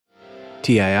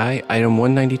TII Item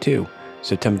 192,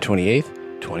 September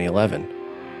 28th, 2011.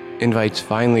 Invites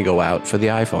finally go out for the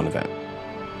iPhone event.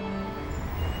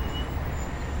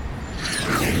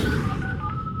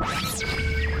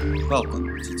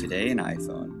 Welcome to Today in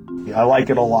iPhone. I like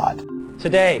it a lot.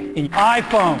 Today in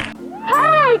iPhone.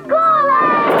 Hey, Google!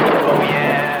 Oh,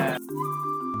 yeah!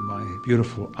 My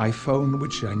beautiful iPhone,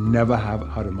 which I never have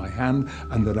out of my hand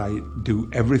and that I do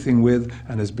everything with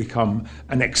and has become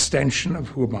an extension of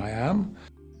who I am.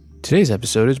 Today's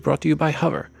episode is brought to you by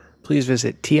Hover. Please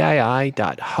visit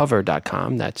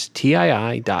tii.hover.com. That's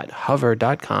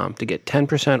tii.hover.com to get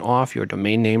 10% off your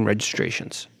domain name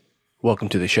registrations. Welcome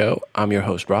to the show. I'm your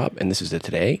host, Rob, and this is the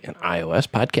Today in iOS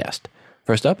podcast.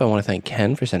 First up, I want to thank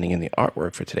Ken for sending in the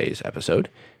artwork for today's episode.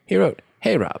 He wrote,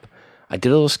 "Hey, Rob, I did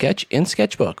a little sketch in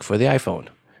Sketchbook for the iPhone.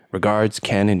 Regards,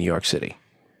 Ken in New York City."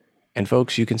 And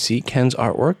folks, you can see Ken's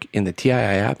artwork in the TII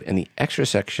app in the extra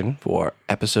section for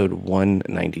episode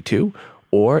 192,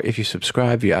 or if you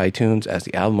subscribe via iTunes as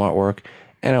the album artwork,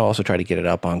 and I'll also try to get it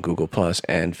up on Google Plus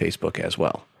and Facebook as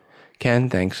well. Ken,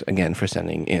 thanks again for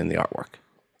sending in the artwork.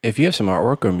 If you have some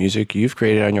artwork or music you've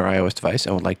created on your iOS device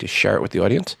and would like to share it with the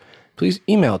audience, please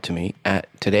email it to me at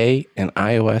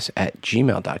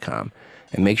todayinios@gmail.com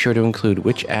and make sure to include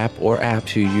which app or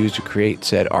apps you use to create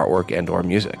said artwork and or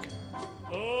music.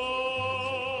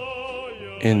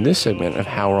 In this segment of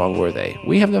How Wrong Were They,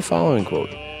 we have the following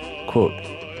quote,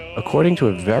 "According to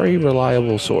a very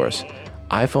reliable source,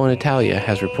 iPhone Italia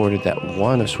has reported that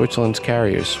one of Switzerland's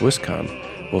carriers, Swisscom,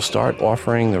 will start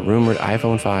offering the rumored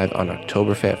iPhone 5 on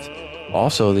October 5th.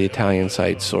 Also, the Italian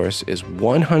site source is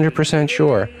 100%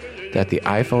 sure that the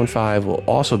iPhone 5 will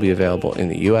also be available in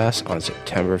the US on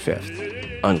September 5th,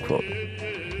 unquote.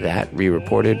 That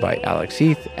re-reported by Alex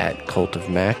Heath at Cult of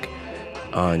Mac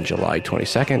on July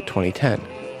 22nd, 2010.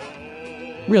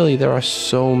 Really, there are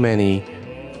so many,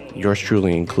 yours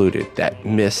truly included, that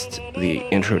missed the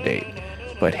intro date.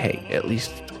 But hey, at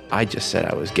least I just said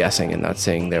I was guessing and not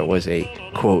saying there was a,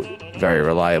 quote, very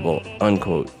reliable,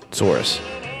 unquote, source,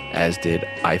 as did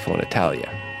iPhone Italia.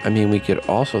 I mean, we could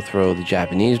also throw the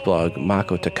Japanese blog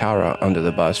Mako Takara under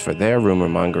the bus for their rumor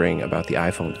mongering about the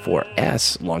iPhone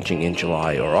 4S launching in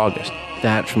July or August.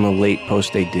 That from a late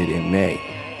post they did in May.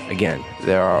 Again,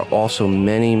 there are also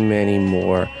many, many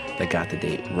more that got the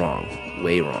date wrong,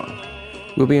 way wrong.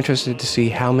 We'll be interested to see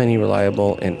how many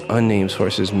reliable and unnamed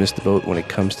sources missed the boat when it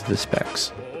comes to the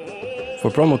specs. For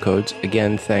promo codes,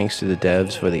 again, thanks to the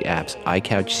devs for the apps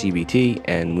iCouch CBT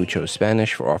and Mucho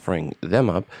Spanish for offering them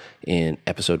up in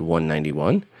episode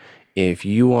 191. If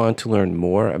you want to learn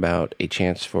more about a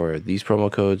chance for these promo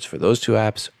codes for those two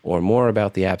apps, or more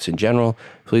about the apps in general,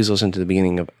 please listen to the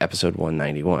beginning of episode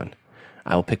 191.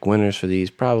 I will pick winners for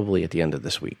these probably at the end of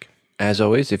this week. As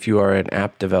always, if you are an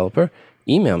app developer,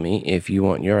 email me if you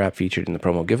want your app featured in the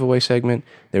promo giveaway segment.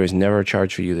 There is never a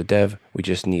charge for you, the dev. We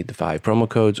just need the 5 promo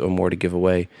codes or more to give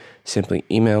away. Simply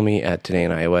email me at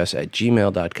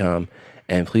todayinios@gmail.com,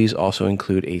 and please also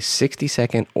include a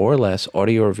 60-second or less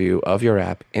audio review of your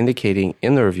app indicating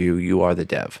in the review you are the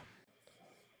dev.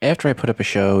 After I put up a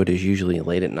show, it is usually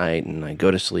late at night and I go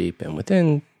to sleep, and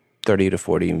within 30 to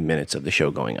 40 minutes of the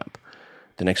show going up.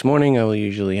 The next morning, I will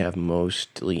usually have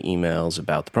mostly emails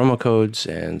about the promo codes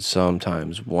and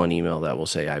sometimes one email that will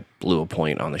say I blew a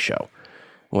point on the show.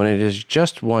 When it is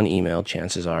just one email,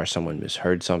 chances are someone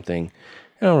misheard something,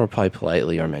 and I'll reply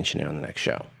politely or mention it on the next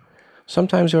show.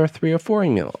 Sometimes there are 3 or 4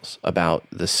 emails about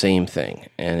the same thing,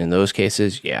 and in those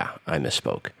cases, yeah, I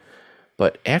misspoke.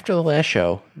 But after the last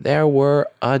show, there were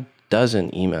a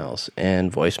dozen emails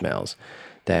and voicemails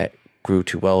that grew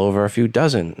to well over a few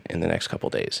dozen in the next couple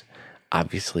days.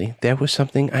 Obviously, there was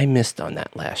something I missed on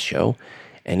that last show,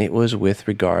 and it was with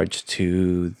regards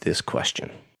to this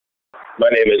question. My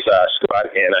name is Scott,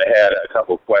 and I had a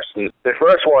couple of questions. The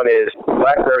first one is,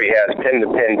 BlackBerry has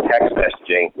pin-to-pin text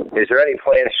messaging. Is there any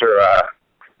plans for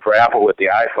Apple with the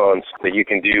iPhones that you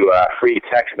can do free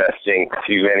text messaging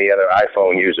to any other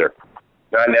iPhone user?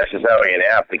 Not necessarily an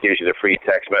app that gives you the free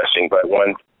text messaging, but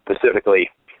one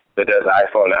specifically that does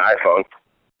iPhone to iPhone.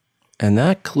 And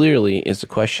that clearly is the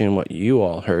question what you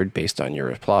all heard based on your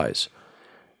replies.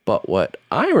 But what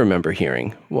I remember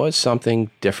hearing was something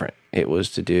different. It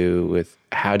was to do with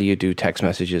how do you do text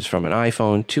messages from an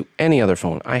iPhone to any other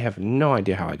phone. I have no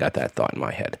idea how I got that thought in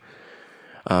my head,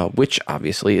 which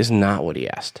obviously is not what he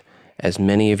asked. As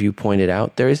many of you pointed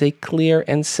out, there is a clear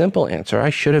and simple answer I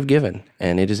should have given,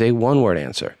 and it is a one-word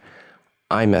answer.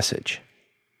 iMessage.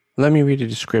 Let me read a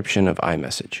description of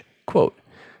iMessage. Quote,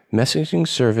 messaging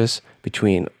service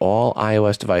between all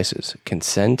iOS devices can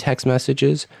send text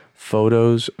messages,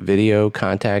 photos, video,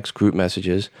 contacts, group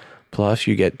messages, Plus,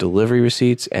 you get delivery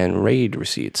receipts and RAID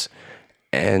receipts,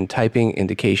 and typing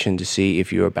indication to see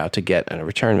if you're about to get a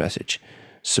return message.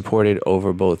 Supported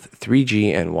over both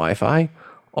 3G and Wi-Fi.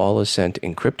 All is sent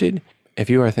encrypted. If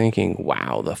you are thinking,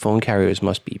 wow, the phone carriers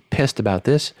must be pissed about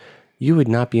this, you would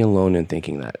not be alone in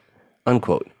thinking that.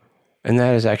 Unquote. And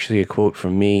that is actually a quote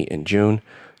from me in June.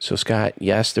 So Scott,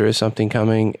 yes, there is something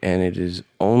coming, and it is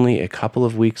only a couple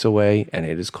of weeks away, and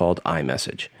it is called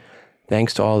iMessage.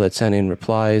 Thanks to all that sent in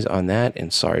replies on that,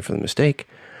 and sorry for the mistake.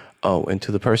 Oh, and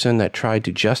to the person that tried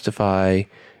to justify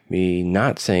me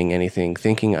not saying anything,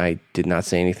 thinking I did not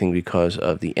say anything because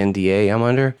of the NDA I'm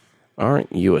under,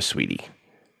 aren't you a sweetie?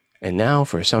 And now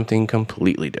for something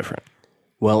completely different.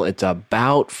 Well, it's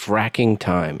about fracking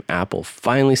time. Apple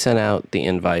finally sent out the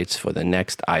invites for the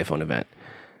next iPhone event.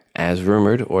 As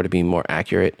rumored, or to be more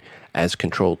accurate, as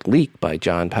controlled leak by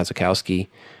John Pasakowski,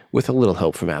 with a little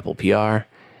help from Apple PR.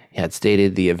 He had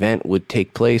stated the event would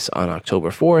take place on October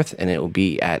 4th, and it will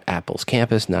be at Apple's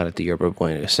campus, not at the Yerba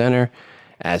Buena Center,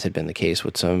 as had been the case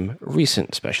with some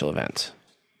recent special events.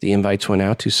 The invites went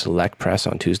out to select press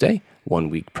on Tuesday, 1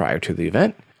 week prior to the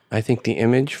event. I think the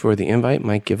image for the invite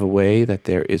might give away that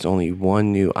there is only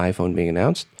one new iPhone being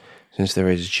announced, since there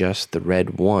is just the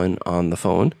red one on the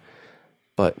phone.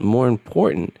 But more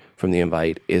important from the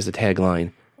invite is the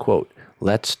tagline, quote,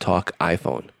 "Let's talk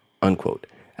iPhone," unquote,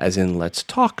 as in let's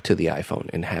talk to the iPhone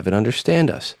and have it understand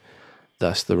us.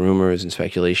 Thus, the rumors and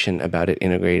speculation about it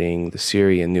integrating the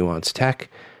Siri and nuanced tech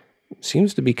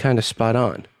seems to be kind of spot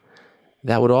on.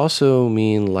 That would also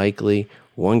mean likely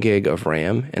 1 gig of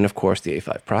RAM and, of course, the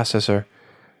A5 processor.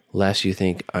 Lest you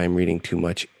think I'm reading too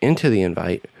much into the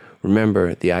invite,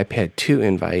 remember the iPad 2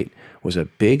 invite was a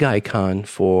big icon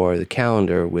for the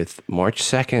calendar with March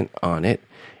 2nd on it,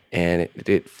 and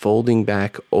it folding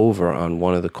back over on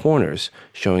one of the corners,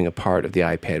 showing a part of the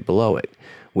iPad below it,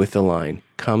 with the line,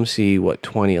 "Come see what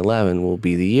 2011 will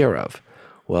be the year of."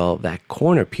 Well, that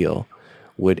corner peel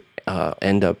would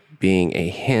end up being a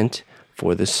hint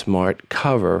for the smart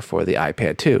cover for the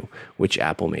iPad 2, which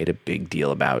Apple made a big deal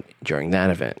about during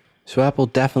that event. So Apple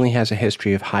definitely has a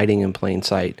history of hiding in plain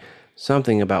sight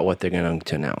something about what they're going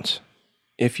to announce.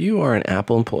 If you are an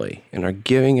Apple employee and are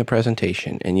giving a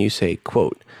presentation and you say,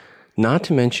 quote, "Not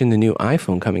to mention the new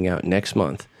iPhone coming out next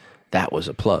month, that was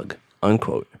a plug,"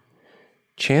 unquote,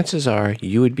 chances are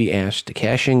you would be asked to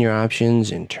cash in your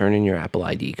options and turn in your Apple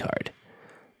ID card.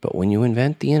 But when you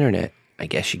invent the internet, I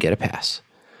guess you get a pass.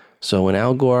 So when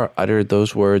Al Gore uttered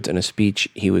those words in a speech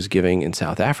he was giving in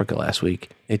South Africa last week,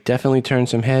 it definitely turned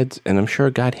some heads, and I'm sure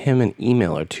got him an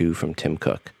email or two from Tim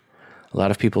Cook. A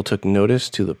lot of people took notice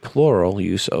to the plural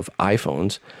use of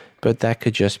iPhones, but that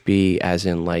could just be as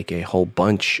in like a whole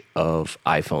bunch of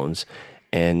iPhones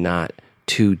and not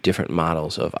two different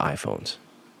models of iPhones.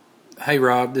 Hey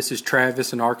Rob, this is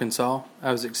Travis in Arkansas.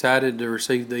 I was excited to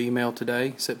receive the email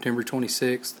today, September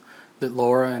 26th, that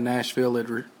Laura in Nashville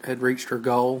had reached her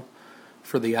goal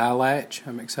for the iLatch.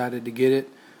 I'm excited to get it.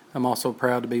 I'm also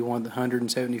proud to be one of the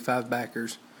 175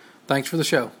 backers. Thanks for the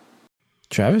show.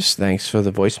 Travis, thanks for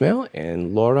the voicemail.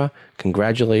 And Laura,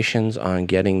 congratulations on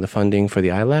getting the funding for the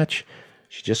iLatch.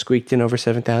 She just squeaked in over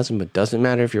 $7,000, but doesn't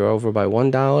matter if you're over by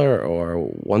 $1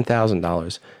 or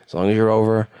 $1,000. As long as you're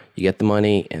over, you get the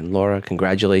money. And Laura,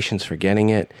 congratulations for getting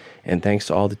it. And thanks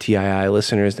to all the TII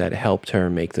listeners that helped her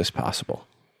make this possible.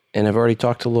 And I've already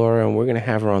talked to Laura, and we're going to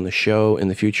have her on the show in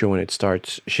the future when it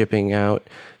starts shipping out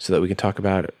so that we can talk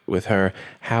about it with her,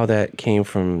 how that came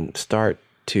from start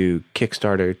to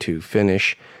Kickstarter to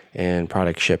finish and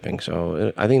product shipping.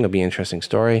 So I think it'll be an interesting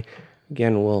story.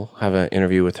 Again, we'll have an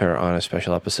interview with her on a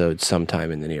special episode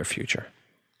sometime in the near future.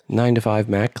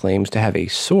 9to5Mac claims to have a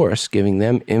source giving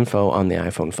them info on the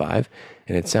iPhone 5,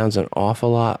 and it sounds an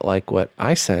awful lot like what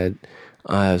I said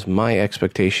as my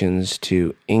expectations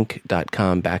to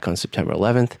Inc.com back on September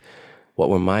 11th. What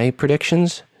were my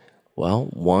predictions? Well,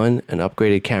 1, an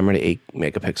upgraded camera to 8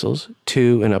 megapixels.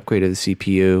 2, an upgrade of the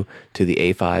CPU to the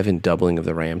A5 and doubling of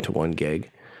the RAM to 1 gig.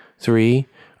 3,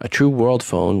 a true world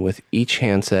phone with each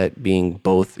handset being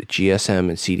both GSM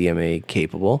and CDMA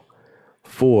capable.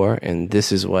 4, and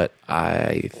this is what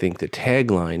I think the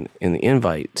tagline in the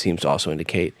invite seems to also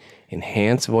indicate,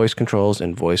 enhance voice controls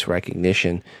and voice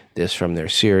recognition, this from their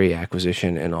Siri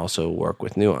acquisition and also work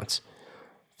with Nuance.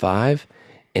 5,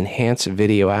 enhance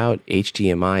video out,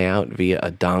 HDMI out via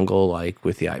a dongle like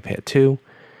with the iPad 2.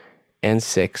 And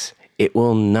 6, it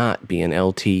will not be an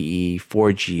LTE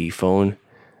 4G phone.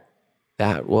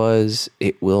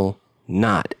 It will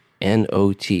not,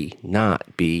 N-O-T,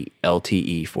 not be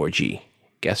LTE 4G.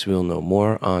 Guess we'll know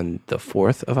more on the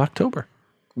 4th of October.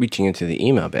 Reaching into the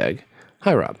email bag,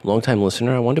 Hi, Rob. Longtime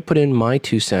listener. I want to put in my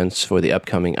 2 cents for the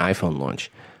upcoming iPhone launch.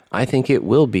 I think it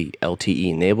will be LTE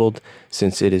enabled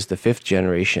since it is the 5th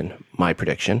generation, my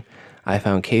prediction. I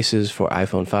found cases for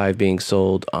iPhone 5 being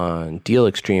sold on Deal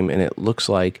Extreme, and it looks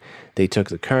like they took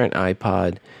the current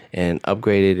iPod and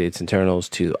upgraded its internals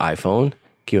to iPhone.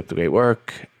 Keep up the great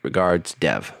work. Regards,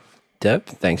 Dev. Dev,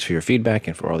 thanks for your feedback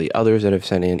and for all the others that have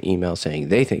sent in emails saying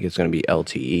they think it's going to be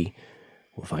LTE.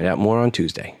 We'll find out more on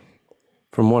Tuesday.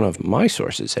 From one of my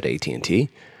sources at AT&T,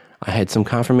 I had some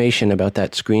confirmation about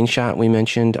that screenshot we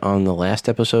mentioned on the last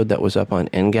episode that was up on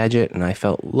Engadget and I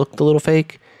felt looked a little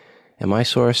fake. And my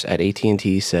source at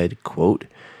AT&T said, quote,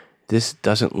 "This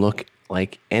doesn't look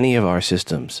like any of our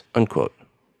systems," unquote.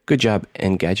 Good job,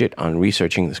 Engadget, on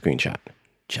researching the screenshot.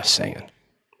 Just saying. I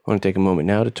want to take a moment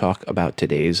now to talk about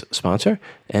today's sponsor,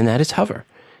 and that is Hover.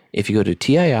 If you go to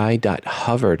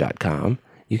tii.hover.com,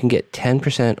 you can get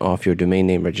 10% off your domain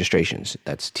name registrations.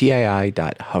 That's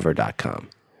tii.hover.com.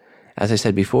 As I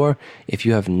said before, if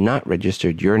you have not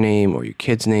registered your name or your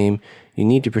kid's name, you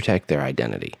need to protect their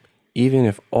identity, even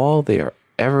if all they are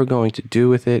ever going to do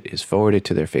with it is forward it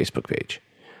to their Facebook page.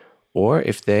 Or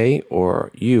if they or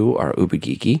you are uber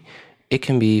geeky, it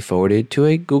can be forwarded to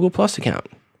a Google Plus account.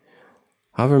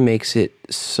 Hover makes it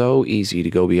so easy to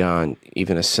go beyond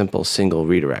even a simple single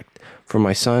redirect. For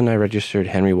my son, I registered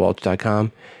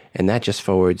henrywalch.com, and that just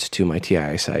forwards to my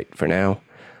TII site for now.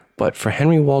 But for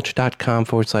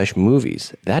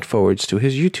henrywalch.com/movies, that forwards to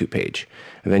his YouTube page.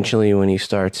 Eventually, when he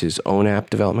starts his own app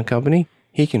development company,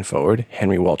 he can forward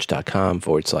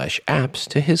henrywalch.com/apps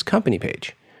to his company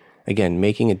page. Again,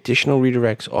 making additional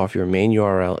redirects off your main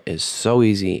URL is so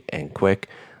easy and quick.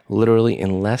 Literally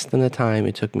in less than the time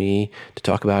it took me to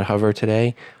talk about Hover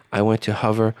today, I went to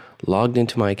Hover, logged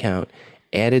into my account,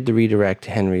 added the redirect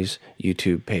to Henry's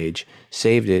YouTube page,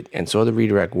 saved it, and saw the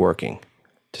redirect working.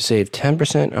 To save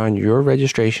 10% on your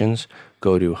registrations,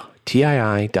 go to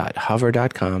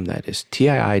tii.hover.com. That is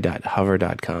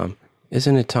tii.hover.com.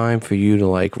 Isn't it time for you to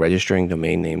like registering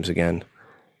domain names again?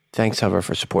 Thanks, Hover,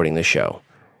 for supporting the show.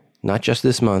 Not just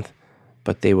this month,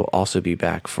 but they will also be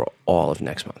back for all of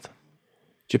next month.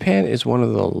 Japan is one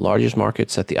of the largest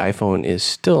markets that the iPhone is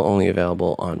still only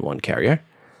available on one carrier.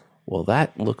 Well,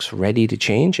 that looks ready to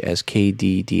change as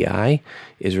KDDI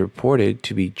is reported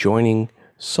to be joining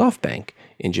SoftBank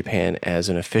in Japan as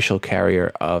an official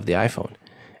carrier of the iPhone.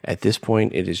 At this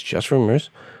point, it is just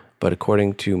rumors, but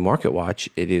according to MarketWatch,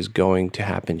 it is going to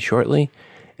happen shortly.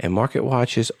 And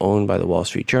MarketWatch is owned by the Wall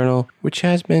Street Journal, which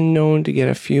has been known to get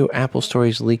a few Apple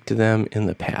stories leaked to them in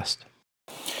the past.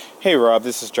 Hey Rob,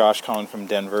 this is Josh calling from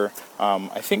Denver.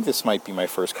 I think this might be my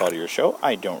first call to your show.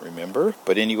 I don't remember.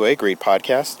 But anyway, great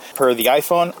podcast. Per the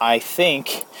iPhone, I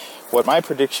think what my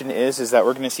prediction is that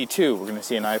we're going to see two. We're going to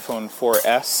see an iPhone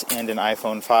 4S and an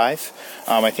iPhone 5.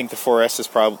 I think the 4S is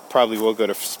probably will go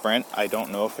to Sprint. I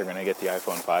don't know if they're going to get the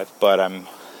iPhone 5. But I'm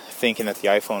thinking that the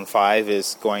iPhone 5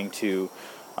 is going to,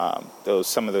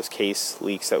 some of those case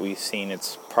leaks that we've seen,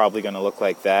 it's probably going to look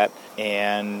like that.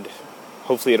 And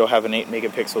hopefully it'll have an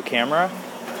 8-megapixel camera,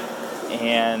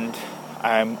 and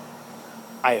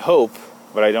I hope,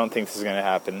 but I don't think this is going to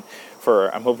happen.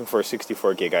 I'm hoping for a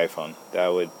 64 gig iPhone.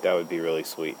 That would be really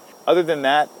sweet. Other than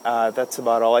that, that's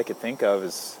about all I could think of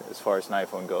as far as an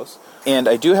iPhone goes. And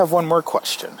I do have one more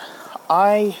question.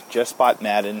 I just bought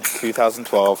Madden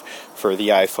 2012 for the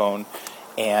iPhone,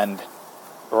 and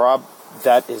Rob,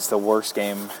 that is the worst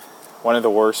game, one of the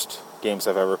worst games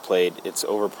I've ever played. It's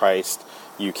overpriced.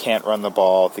 You can't run the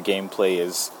ball. The gameplay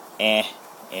is and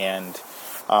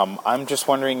I'm just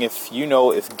wondering if you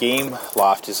know if Game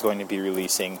Loft is going to be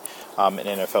releasing an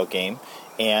NFL game.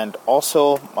 And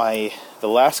also, the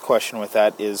last question with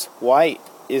that is, why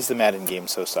is the Madden game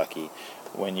so sucky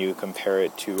when you compare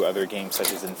it to other games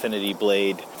such as Infinity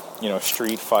Blade,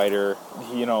 Street Fighter,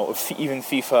 even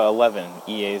FIFA 11,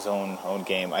 EA's own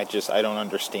game. I don't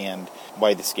understand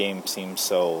why this game seems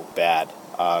so bad.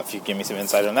 If you could give me some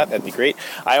insight on that, that'd be great.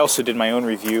 I also did my own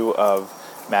review of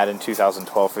Madden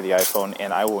 2012 for the iPhone,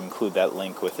 and I will include that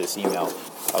link with this email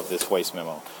of this voice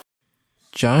memo.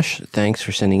 Josh, thanks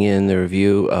for sending in the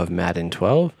review of Madden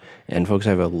 12. And folks,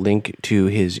 I have a link to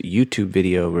his YouTube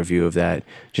video review of that.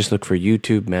 Just look for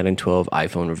YouTube Madden 12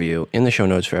 iPhone review in the show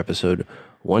notes for episode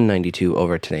 192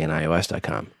 over at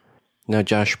todayinios.com. Now,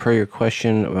 Josh, per your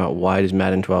question about why does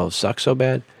Madden 12 suck so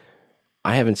bad,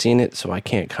 I haven't seen it, so I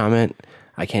can't comment.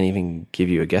 I can't even give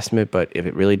you a guesstimate, but if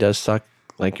it really does suck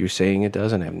like you're saying it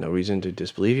does, and I have no reason to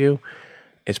disbelieve you,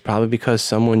 it's probably because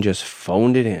someone just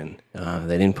phoned it in.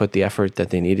 They didn't put the effort that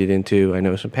they needed into. I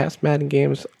know some past Madden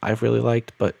games I've really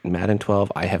liked, but Madden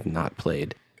 12 I have not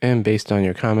played. And based on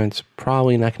your comments,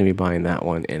 probably not going to be buying that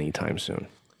one anytime soon.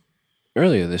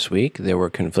 Earlier this week, there were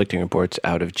conflicting reports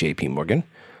out of JP Morgan.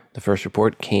 The first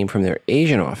report came from their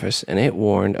Asian office, and it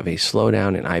warned of a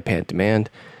slowdown in iPad demand.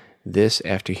 This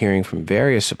after hearing from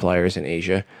various suppliers in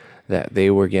Asia that they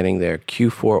were getting their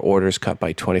Q4 orders cut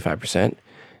by 25%.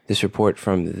 This report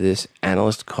from this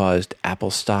analyst caused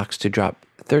Apple stocks to drop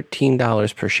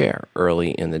 $13 per share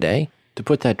early in the day. To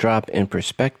put that drop in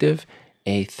perspective,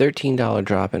 a $13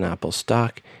 drop in Apple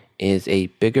stock is a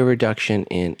bigger reduction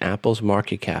in Apple's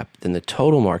market cap than the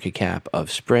total market cap of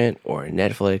Sprint or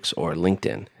Netflix or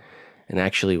LinkedIn, and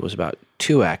actually was about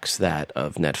 2x that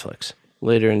of Netflix.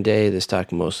 Later in the day, the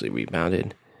stock mostly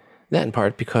rebounded. That in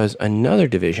part because another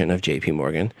division of JP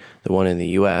Morgan, the one in the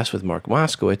US with Mark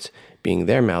Moskowitz being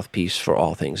their mouthpiece for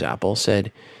all things Apple,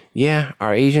 said, yeah,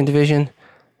 our Asian division,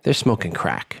 they're smoking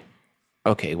crack.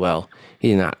 Okay, well, he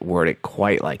did not word it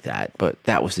quite like that, but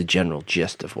that was the general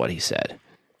gist of what he said.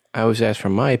 I was asked for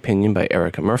my opinion by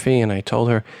Erica Murphy, and I told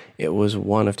her it was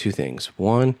one of two things.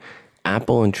 One,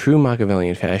 Apple in true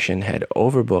Machiavellian fashion had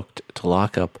overbooked to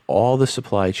lock up all the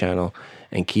supply channel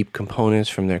and keep components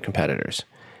from their competitors,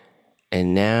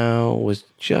 and now was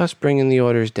just bringing the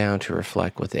orders down to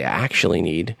reflect what they actually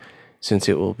need, since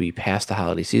it will be past the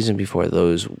holiday season before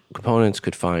those components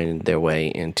could find their way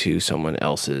into someone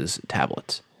else's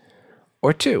tablets.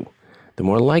 Or two, the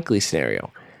more likely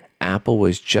scenario, Apple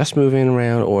was just moving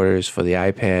around orders for the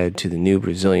iPad to the new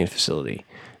Brazilian facility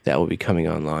that will be coming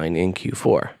online in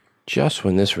Q4, just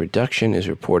when this reduction is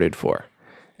reported for.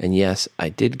 And yes, I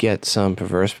did get some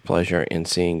perverse pleasure in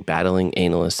seeing battling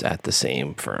analysts at the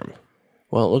same firm.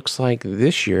 Well, it looks like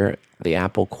this year the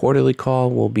Apple quarterly call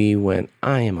will be when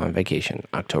I am on vacation,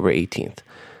 October 18th.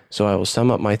 So I will sum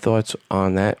up my thoughts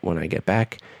on that when I get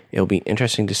back. It'll be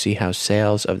interesting to see how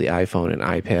sales of the iPhone and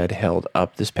iPad held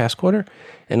up this past quarter,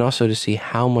 and also to see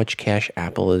how much cash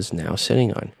Apple is now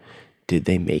sitting on. Did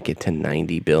they make it to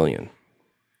 $90 billion?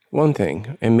 One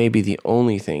thing, and maybe the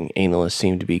only thing analysts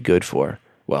seem to be good for,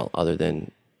 well, other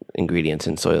than ingredients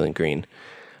in Soylent Green,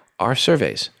 are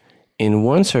surveys. In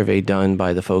one survey done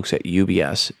by the folks at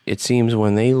UBS, it seems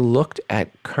when they looked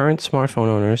at current smartphone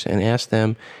owners and asked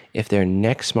them if their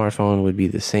next smartphone would be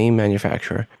the same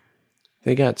manufacturer,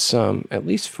 they got some, at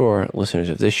least for listeners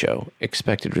of this show,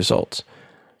 expected results.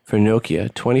 For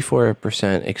Nokia,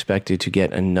 24% expected to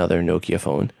get another Nokia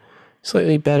phone.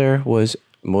 Slightly better was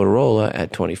Motorola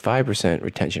at 25%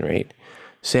 retention rate.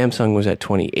 Samsung was at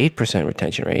 28%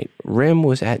 retention rate. RIM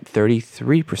was at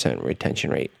 33% retention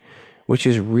rate, which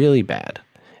is really bad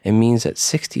and means that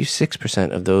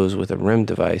 66% of those with a RIM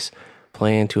device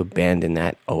plan to abandon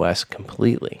that OS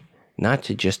completely. Not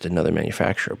to just another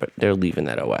manufacturer, but they're leaving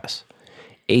that OS.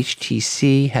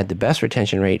 HTC had the best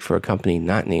retention rate for a company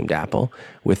not named Apple,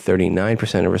 with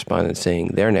 39% of respondents saying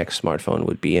their next smartphone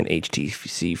would be an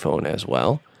HTC phone as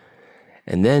well.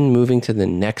 And then moving to the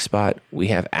next spot, we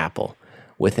have Apple,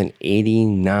 with an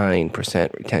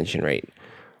 89% retention rate.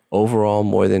 Overall,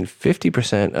 more than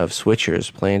 50% of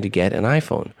switchers plan to get an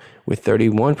iPhone, with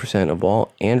 31% of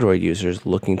all Android users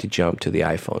looking to jump to the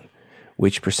iPhone,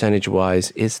 which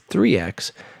percentage-wise is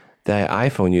 3x the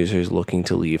iPhone users looking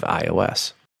to leave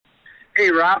iOS.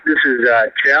 Hey, Rob, this is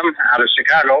Tim out of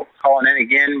Chicago, calling in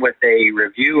again with a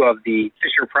review of the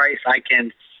Fisher-Price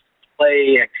iCan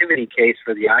Play activity case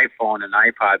for the iPhone and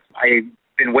iPod. I've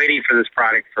been waiting for this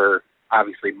product for,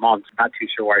 obviously, months. Not too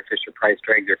sure why Fisher-Price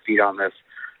dragged their feet on this.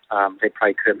 They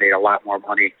probably could have made a lot more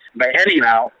money. But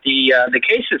anyhow, the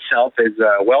case itself is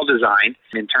well-designed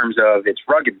in terms of its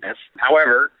ruggedness.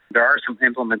 However, there are some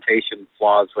implementation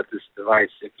flaws with this device.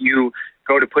 If you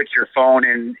go to put your phone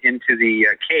into the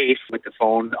case with the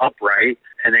phone upright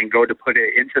and then go to put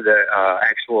it into the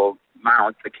actual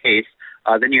mount, the case,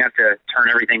 then you have to turn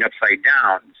everything upside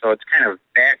down. So it's kind of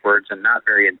backwards and not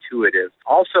very intuitive.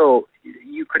 Also,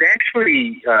 you could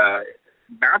actually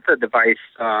mount the device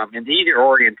in either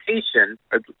orientation,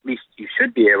 or at least you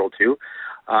should be able to,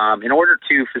 in order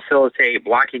to facilitate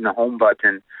blocking the home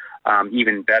button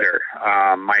even better.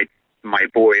 My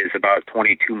boy is about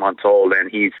 22 months old, and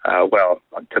he's, well,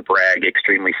 to brag,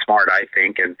 extremely smart, I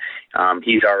think, and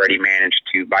he's already managed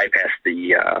to bypass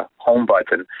the home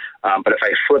button. But if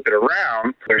I flip it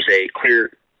around, there's a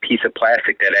clear piece of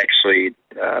plastic that actually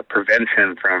prevents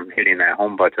him from hitting that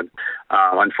home button.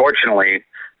 Unfortunately,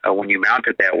 when you mount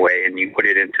it that way and you put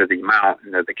it into the mount,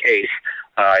 into the case,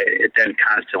 it then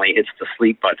constantly hits the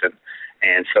sleep button.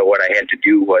 And so what I had to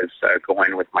do was go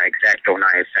in with my X-Acto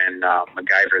knife and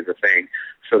MacGyver the thing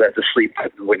so that the sleep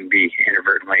button wouldn't be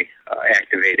inadvertently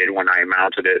activated when I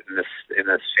mounted it in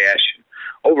this fashion.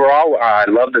 Overall, I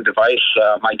love the device.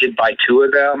 I did buy two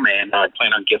of them, and I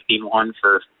plan on gifting one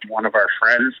for one of our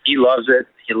friends. He loves it.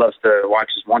 He loves to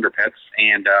watch his Wonder Pets,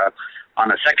 and On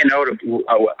a second note,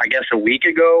 I guess a week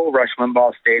ago, Rush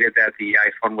Limbaugh stated that the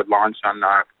iPhone would launch on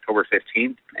October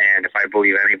 15th. And if I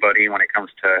believe anybody when it comes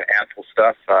to Apple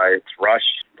stuff, it's Rush.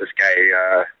 This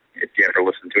guy, if you ever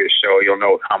listen to his show, you'll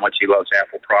know how much he loves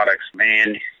Apple products.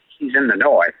 Man, he's in the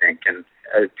know, I think, and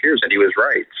it appears that he was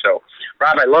right. So,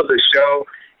 Rob, I love this show,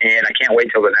 and I can't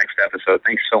wait till the next episode.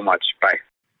 Thanks so much. Bye.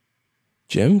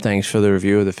 Jim, thanks for the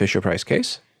review of the Fisher-Price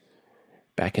case.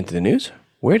 Back into the news.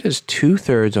 Where does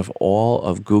 2/3 of all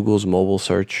of Google's mobile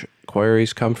search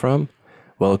queries come from?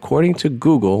 Well, according to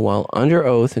Google, while under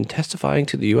oath and testifying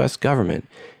to the U.S. government,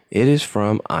 it is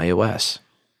from iOS.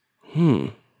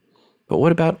 But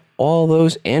what about all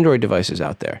those Android devices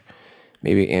out there?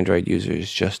 Maybe Android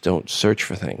users just don't search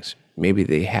for things. Maybe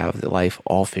they have their life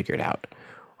all figured out.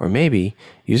 Or maybe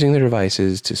using their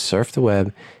devices to surf the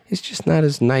web is just not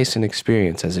as nice an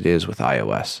experience as it is with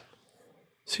iOS.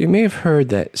 So you may have heard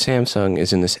that Samsung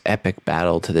is in this epic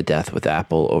battle to the death with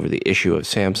Apple over the issue of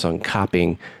Samsung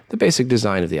copying the basic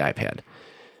design of the iPad.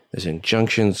 There's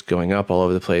injunctions going up all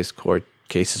over the place, court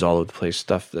cases all over the place,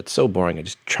 stuff that's so boring I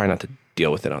just try not to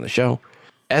deal with it on the show.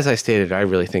 As I stated, I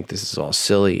really think this is all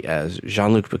silly, as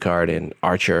Jean-Luc Picard and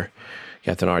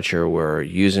Captain Archer were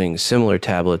using similar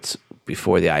tablets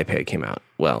before the iPad came out.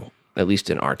 Well, at least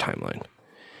in our timeline.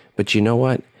 But you know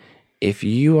what? If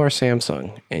you are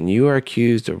Samsung and you are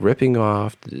accused of ripping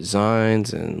off the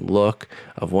designs and look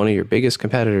of one of your biggest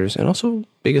competitors and also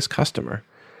biggest customer,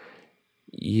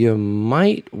 you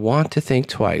might want to think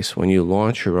twice when you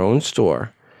launch your own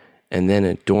store and then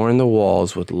adorn the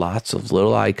walls with lots of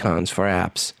little icons for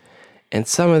apps. And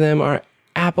some of them are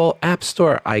Apple App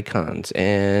Store icons,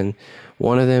 and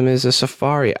one of them is a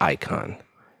Safari icon.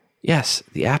 Yes,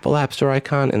 the Apple App Store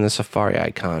icon and the Safari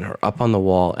icon are up on the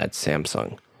wall at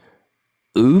Samsung.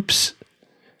 Oops.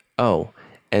 Oh,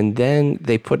 and then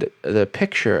they put the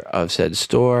picture of said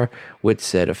store with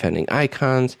said offending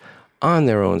icons on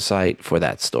their own site for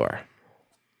that store.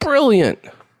 Brilliant!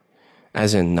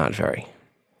 As in, not very.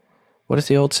 What is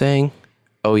the old saying?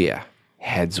 Oh yeah,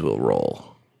 heads will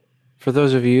roll. For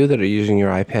those of you that are using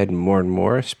your iPad more and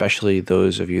more, especially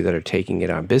those of you that are taking it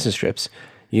on business trips,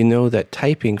 you know that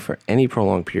typing for any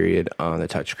prolonged period on the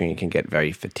touchscreen can get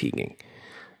very fatiguing.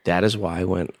 That is why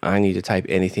when I need to type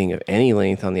anything of any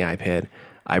length on the iPad,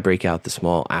 I break out the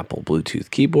small Apple Bluetooth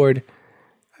keyboard.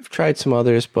 I've tried some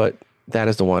others, but that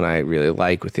is the one I really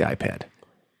like with the iPad.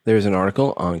 There's an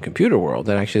article on Computer World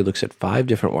that actually looks at 5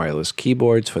 different wireless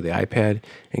keyboards for the iPad,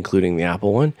 including the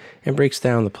Apple one, and breaks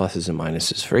down the pluses and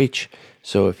minuses for each.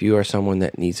 So if you are someone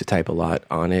that needs to type a lot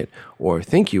on it or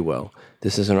think you will,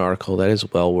 this is an article that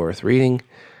is well worth reading.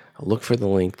 Look for the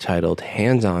link titled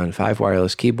Hands-On 5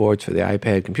 Wireless Keyboards for the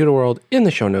iPad Computer World in the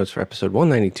show notes for episode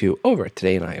 192 over at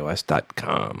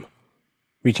todayinios.com.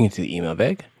 Reaching into the email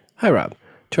bag. Hi, Rob.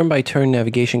 Turn-by-turn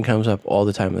navigation comes up all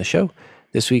the time on the show.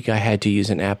 This week I had to use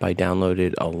an app I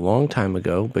downloaded a long time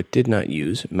ago but did not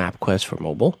use, MapQuest for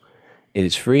mobile. It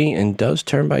is free and does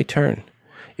turn-by-turn.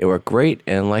 It worked great,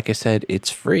 and like I said,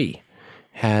 it's free.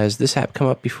 Has this app come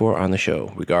up before on the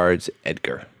show? Regards,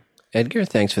 Edgar. Edgar,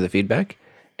 thanks for the feedback.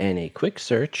 And a quick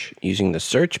search using the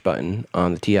search button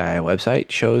on the TII website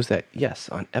shows that, yes,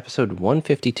 on episode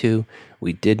 152,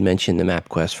 we did mention the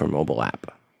MapQuest for mobile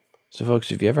app. So,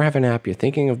 folks, if you ever have an app you're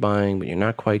thinking of buying but you're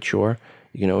not quite sure,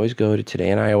 you can always go to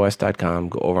todayinios.com,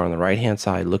 go over on the right-hand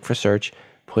side, look for search,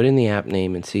 put in the app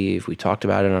name, and see if we talked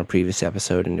about it on a previous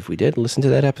episode. And if we did, listen to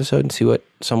that episode and see what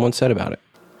someone said about it.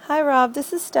 Hi, Rob.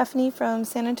 This is Stephanie from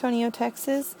San Antonio,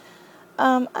 Texas.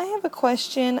 I have a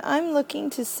question. I'm looking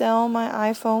to sell my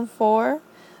iPhone 4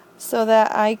 so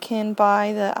that I can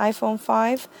buy the iPhone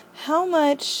 5. How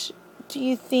much do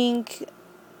you think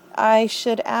I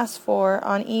should ask for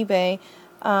on eBay?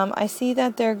 I see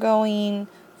that they're going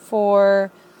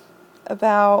for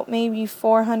about maybe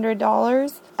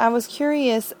 $400. I was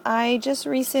curious. I just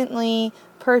recently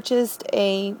purchased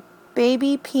a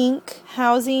baby pink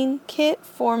housing kit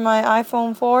for my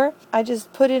iPhone 4. I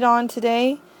just put it on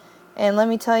today. And let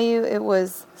me tell you, it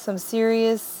was some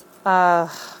serious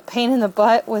pain in the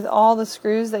butt with all the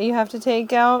screws that you have to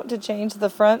take out to change the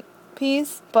front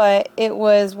piece. But it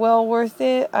was well worth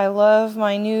it. I love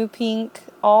my new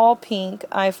all pink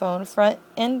iPhone front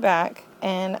and back.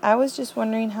 And I was just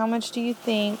wondering, how much do you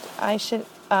think I should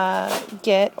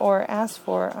get or ask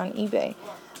for on eBay?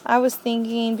 I was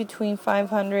thinking between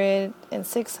 $500 and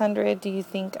 $600. Do you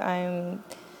think I'm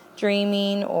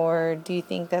dreaming, or do you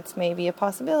think that's maybe a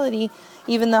possibility?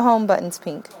 Even the home button's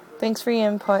pink. Thanks for your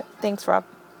input. Thanks, Rob.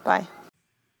 Bye.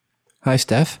 Hi,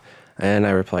 Steph. And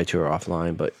I replied to her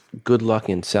offline, but good luck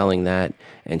in selling that.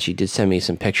 And she did send me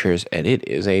some pictures, and it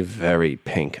is a very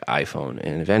pink iPhone.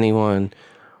 And if anyone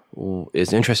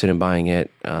is interested in buying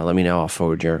it, let me know. I'll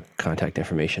forward your contact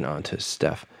information on to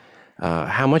Steph.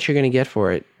 How much you're going to get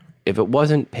for it, if it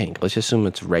wasn't pink, let's just assume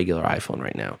it's regular iPhone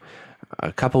right now.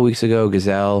 A couple weeks ago,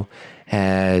 Gazelle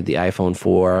had the iPhone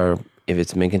 4, if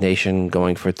it's mint condition,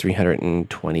 going for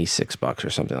 $326 or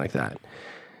something like that.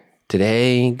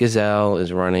 Today, Gazelle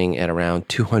is running at around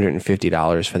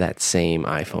 $250 for that same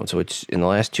iPhone. So it's in the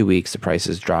last 2 weeks, the price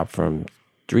has dropped from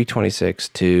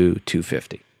 $326 to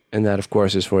 $250. And that, of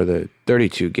course, is for the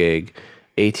 32 gig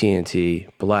AT&T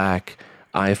Black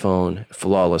iPhone,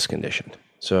 flawless condition.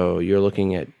 So you're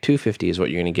looking at $250 is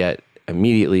what you're going to get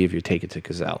immediately if you take it to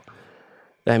Gazelle.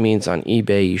 That means on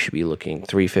eBay, you should be looking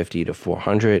 $350 to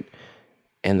 $400.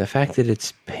 And the fact that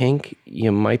it's pink,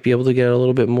 you might be able to get a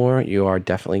little bit more. You are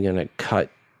definitely going to cut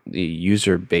the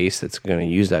user base that's going to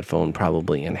use that phone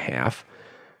probably in half.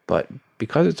 But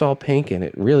because it's all pink and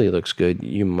it really looks good,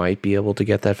 you might be able to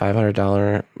get that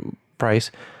 $500 price.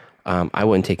 I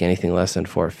wouldn't take anything less than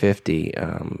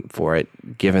 $450 for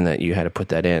it, given that you had to put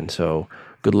that in. So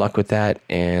good luck with that,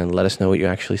 and let us know what you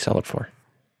actually sell it for.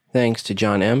 Thanks to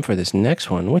John M. for this next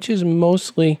one, which is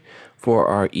mostly for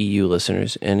our EU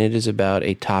listeners, and it is about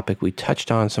a topic we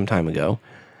touched on some time ago,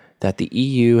 that the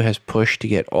EU has pushed to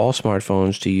get all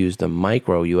smartphones to use the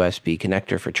micro USB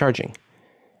connector for charging.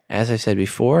 As I said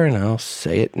before, and I'll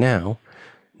say it now,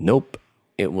 nope,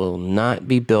 it will not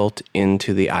be built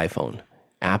into the iPhone.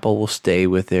 Apple will stay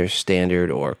with their standard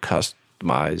or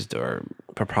customized or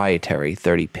proprietary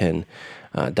 30-pin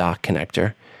dock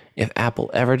connector. If Apple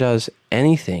ever does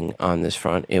anything on this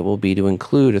front, it will be to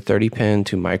include a 30-pin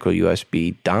to micro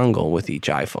USB dongle with each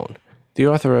iPhone. The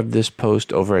author of this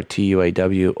post over at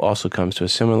TUAW also comes to a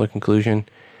similar conclusion.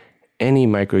 Any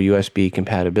micro USB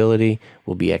compatibility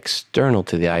will be external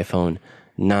to the iPhone,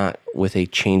 not with a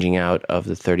changing out of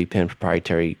the 30-pin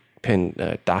proprietary pin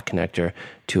dock connector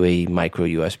to a micro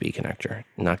USB connector.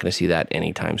 Not going to see that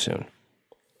anytime soon.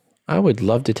 I would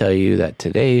love to tell you that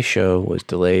today's show was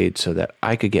delayed so that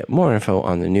I could get more info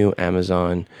on the new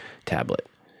Amazon tablet.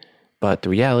 But the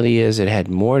reality is it had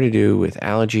more to do with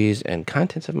allergies and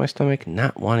contents of my stomach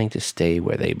not wanting to stay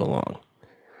where they belong.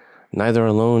 Neither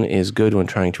alone is good when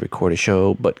trying to record a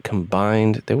show, but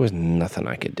combined, there was nothing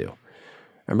I could do.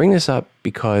 I bring this up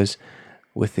because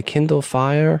with the Kindle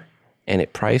Fire and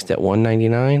it priced at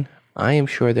 $199, I am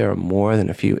sure there are more than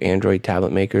a few Android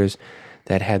tablet makers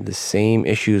that had the same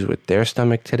issues with their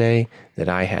stomach today that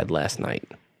I had last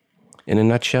night. In a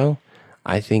nutshell,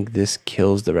 I think this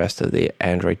kills the rest of the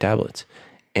Android tablets,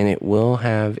 and it will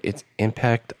have its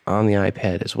impact on the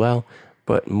iPad as well,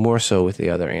 but more so with the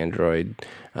other Android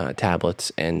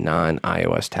tablets and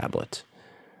non-iOS tablets.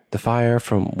 The Fire,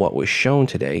 from what was shown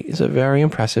today, is a very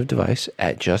impressive device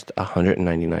at just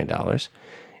 $199.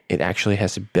 It actually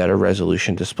has a better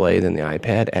resolution display than the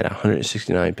iPad at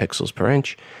 169 pixels per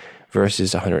inch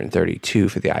versus 132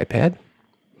 for the iPad.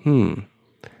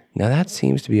 Now that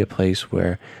seems to be a place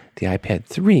where the iPad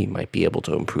 3 might be able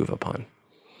to improve upon.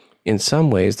 In some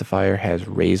ways, the Fire has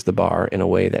raised the bar in a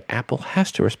way that Apple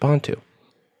has to respond to.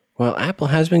 While Apple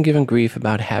has been given grief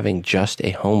about having just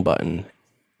a home button,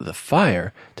 the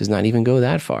Fire does not even go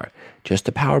that far, just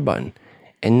a power button,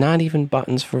 and not even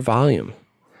buttons for volume.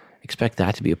 Expect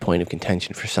that to be a point of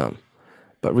contention for some.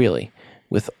 But really,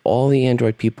 with all the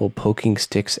Android people poking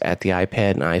sticks at the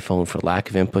iPad and iPhone for lack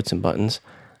of inputs and buttons,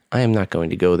 I am not going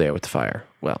to go there with the Fire.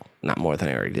 Well, not more than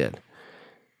I already did.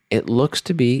 It looks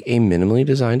to be a minimally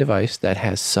designed device that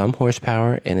has some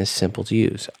horsepower and is simple to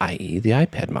use, i.e. the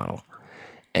iPad model.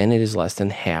 And it is less than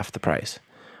half the price,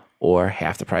 or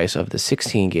half the price of the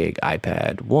 16 gig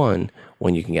iPad 1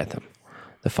 when you can get them.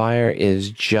 The Fire is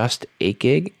just 8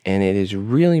 gig, and it is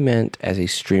really meant as a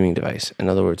streaming device. In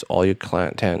other words, all your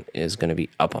content is going to be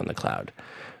up on the cloud.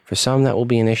 For some, that will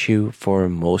be an issue. For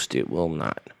most, it will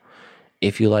not.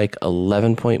 If you like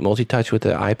 11-point multi-touch with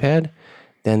the iPad,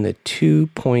 then the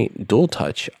 2-point dual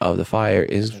touch of the Fire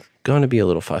is going to be a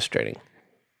little frustrating.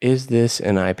 Is this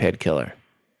an iPad killer?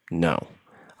 No.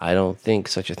 I don't think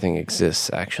such a thing exists,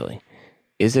 actually.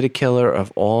 Is it a killer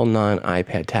of all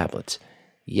non-iPad tablets?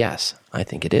 Yes, I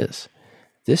think it is.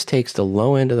 This takes the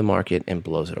low end of the market and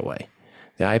blows it away.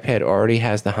 The iPad already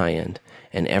has the high end,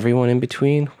 and everyone in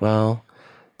between, well,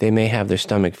 they may have their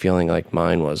stomach feeling like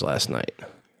mine was last night.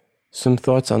 Some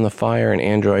thoughts on the Fire and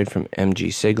Android from MG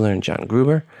Sigler and John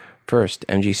Gruber. First,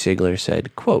 MG Sigler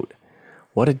said, quote,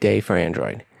 "What a day for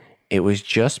Android. It was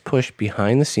just pushed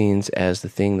behind the scenes as the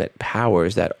thing that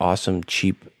powers that awesome,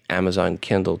 cheap Amazon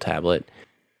Kindle tablet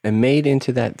and made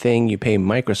into that thing you pay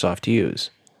Microsoft to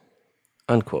use."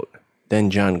 Unquote. Then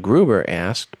John Gruber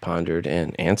asked, pondered,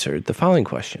 and answered the following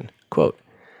question. Quote,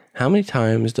 How many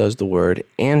times does the word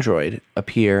Android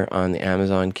appear on the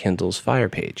Amazon Kindle's Fire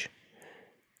page?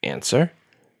 Answer: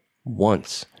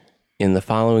 once. In the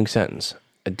following sentence,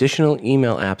 additional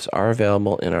email apps are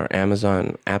available in our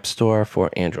Amazon App Store for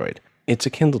Android. It's a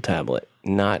Kindle tablet,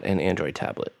 not an Android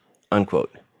tablet.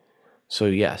 Unquote. So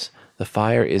yes, the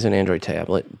Fire is an Android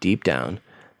tablet deep down,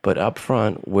 but up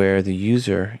front where the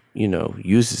user,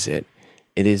 uses it,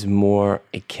 it is more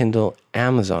a Kindle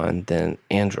Amazon than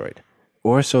Android.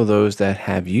 Or so those that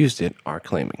have used it are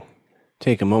claiming.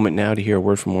 Take a moment now to hear a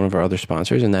word from one of our other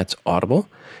sponsors, and that's Audible.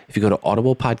 If you go to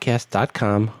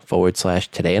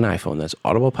audiblepodcast.com/today in iPhone, that's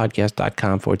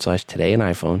audiblepodcast.com/today in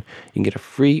iPhone, you can get a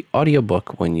free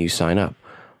audiobook when you sign up.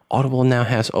 Audible now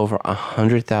has over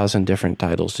 100,000 different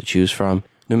titles to choose from.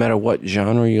 No matter what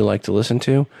genre you like to listen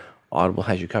to, Audible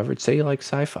has you covered. Say you like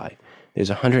sci-fi. There's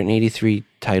 183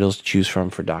 titles to choose from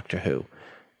for Doctor Who,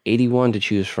 81 to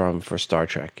choose from for Star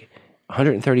Trek,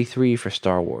 133 for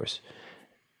Star Wars.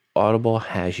 Audible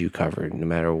has you covered no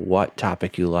matter what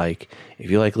topic you like.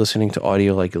 If you like listening to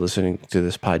audio like you're listening to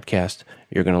this podcast,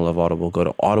 you're going to love Audible. Go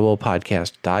to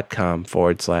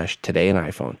audiblepodcast.com/today in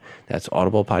iPhone. That's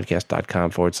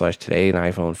audiblepodcast.com/today in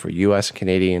iPhone for U.S. and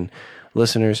Canadian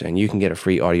listeners, and you can get a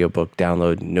free audiobook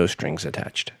download, no strings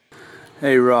attached.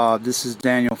 Hey Rob, this is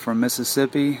Daniel from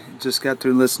Mississippi. Just got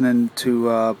through listening to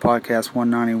podcast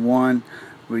 191,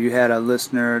 where you had a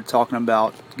listener talking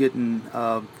about getting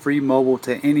free mobile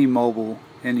to any mobile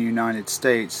in the United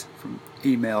States from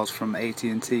emails from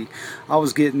AT&T. I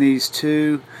was getting these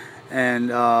too,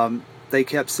 and they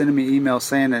kept sending me emails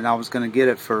saying that I was going to get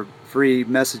it for free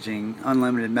messaging,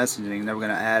 unlimited messaging. They were going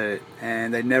to add it,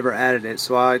 and they never added it.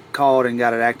 So I called and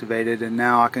got it activated, and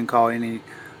now I can call any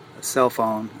cell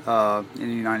phone in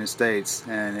the United States,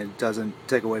 and it doesn't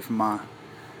take away from my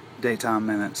daytime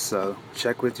minutes. So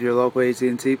check with your local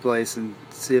AT&T place and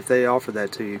see if they offer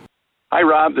that to you. Hi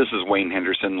Rob, this is Wayne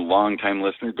Henderson, longtime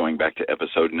listener, going back to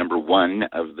episode number 1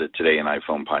 of the Today in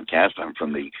iPhone podcast. I'm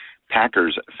from the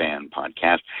Packers Fan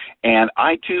podcast, and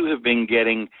I too have been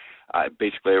getting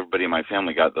basically everybody in my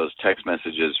family got those text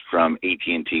messages from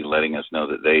AT&T letting us know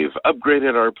that they've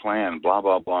upgraded our plan, blah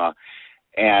blah blah.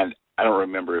 And I don't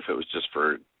remember if it was just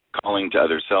for calling to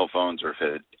other cell phones or if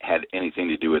it had anything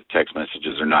to do with text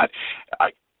messages or not.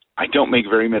 I don't make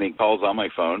very many calls on my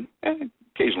phone,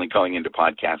 occasionally calling into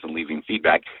podcasts and leaving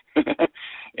feedback.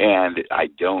 And I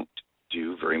don't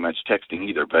do very much texting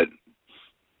either, but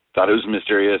thought it was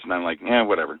mysterious, and I'm like,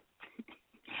 whatever.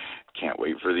 Can't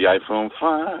wait for the iPhone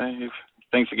 5.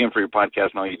 Thanks again for your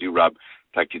podcast and all you do, Rob.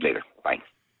 Talk to you later. Bye.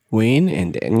 Wayne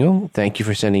and Daniel, thank you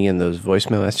for sending in those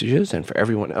voicemail messages. And for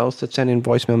everyone else that sent in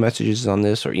voicemail messages on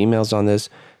this or emails on this,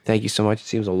 thank you so much. It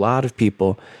seems a lot of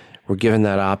people were given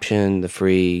that option, the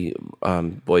free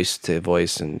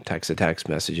voice-to-voice and text-to-text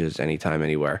messages anytime,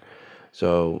 anywhere.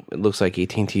 So it looks like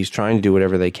AT&T is trying to do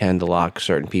whatever they can to lock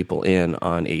certain people in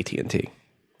on AT&T.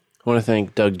 I want to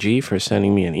thank Doug G for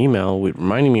sending me an email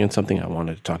reminding me of something I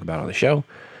wanted to talk about on the show,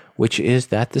 which is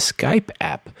that the Skype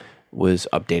app was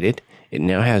updated. It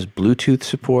now has Bluetooth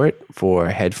support for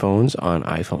headphones on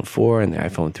iPhone 4 and the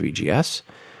iPhone 3GS,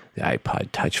 the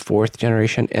iPod Touch 4th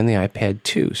generation, and the iPad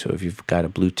 2. So if you've got a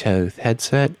Bluetooth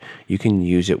headset, you can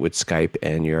use it with Skype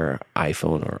and your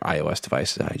iPhone or iOS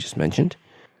devices that I just mentioned.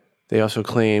 They also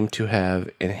claim to have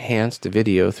enhanced the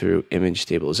video through image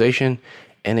stabilization,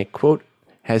 and it, quote,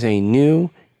 has a new,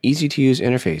 easy-to-use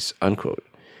interface, unquote,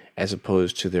 as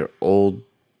opposed to their old,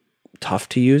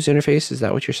 tough-to-use interface. Is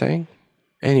that what you're saying?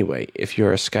 Anyway, if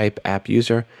you're a Skype app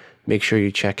user, make sure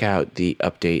you check out the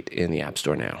update in the App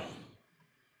Store now.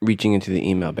 Reaching into the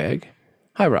email bag.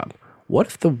 Hi, Rob. What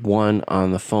if the one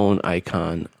on the phone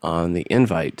icon on the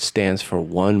invite stands for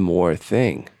one more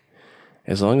thing?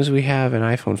 As long as we have an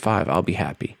iPhone 5, I'll be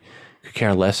happy. Could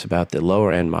care less about the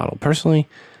lower-end model. Personally,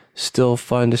 still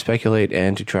fun to speculate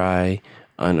and to try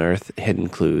unearth hidden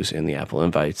clues in the Apple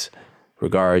invites.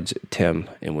 Regards, Tim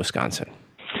in Wisconsin.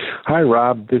 Hi,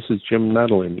 Rob. This is Jim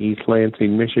Nuttall in East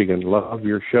Lansing, Michigan. Love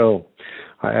your show.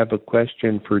 I have a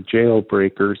question for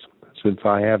jailbreakers. Since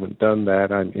I haven't done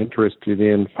that, I'm interested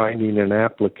in finding an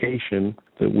application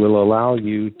that will allow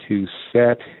you to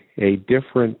set a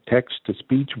different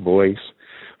text-to-speech voice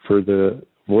for the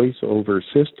voice-over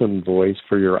system voice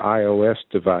for your iOS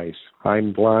device.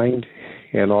 I'm blind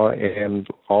and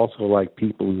also, like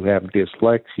people who have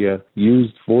dyslexia,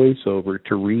 used VoiceOver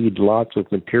to read lots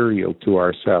of material to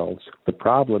ourselves. The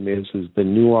problem is the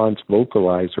nuanced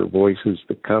vocalizer voices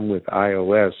that come with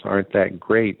iOS aren't that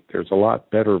great. There's a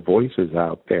lot better voices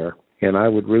out there, and I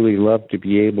would really love to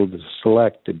be able to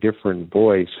select a different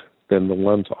voice than the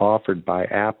ones offered by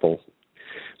Apple.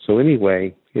 So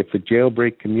anyway, If the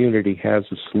jailbreak community has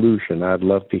a solution, I'd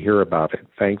love to hear about it.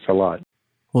 Thanks a lot.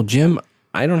 Well, Jim,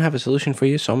 I don't have a solution for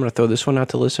you, so I'm going to throw this one out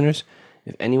to listeners.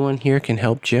 If anyone here can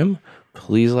help Jim,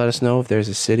 please let us know if there's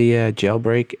a Cydia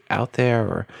jailbreak out there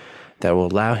or that will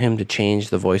allow him to change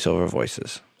the voiceover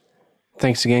voices.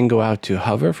 Thanks again go out to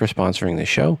Hover for sponsoring the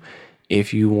show.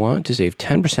 If you want to save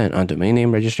 10% on domain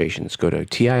name registrations, go to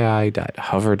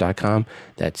tii.hover.com.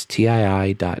 That's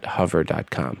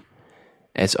tii.hover.com.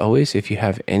 As always, if you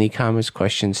have any comments,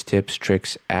 questions, tips,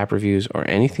 tricks, app reviews, or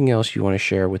anything else you want to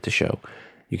share with the show,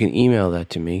 you can email that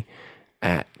to me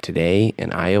at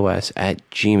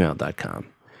todayinios@gmail.com.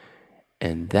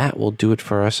 And that will do it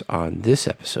for us on this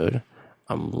episode.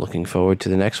 I'm looking forward to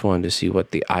the next one to see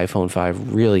what the iPhone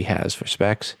 5 really has for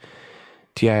specs.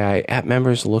 TII app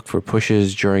members, look for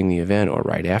pushes during the event or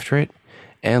right after it,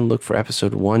 and look for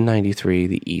episode 193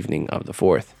 the evening of the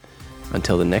 4th.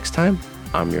 Until the next time,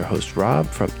 I'm your host Rob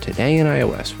from Today in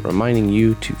iOS, reminding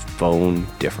you to phone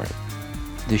different.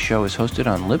 This show is hosted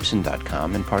on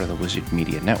Libsyn.com and part of the Wizard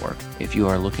Media Network. If you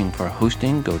are looking for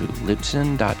hosting, go to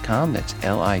Libsyn.com, that's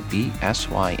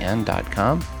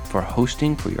Libsyn.com, for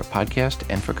hosting for your podcast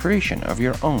and for creation of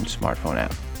your own smartphone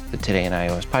app. The Today in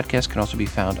iOS podcast can also be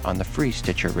found on the free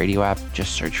Stitcher radio app.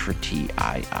 Just search for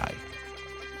TII.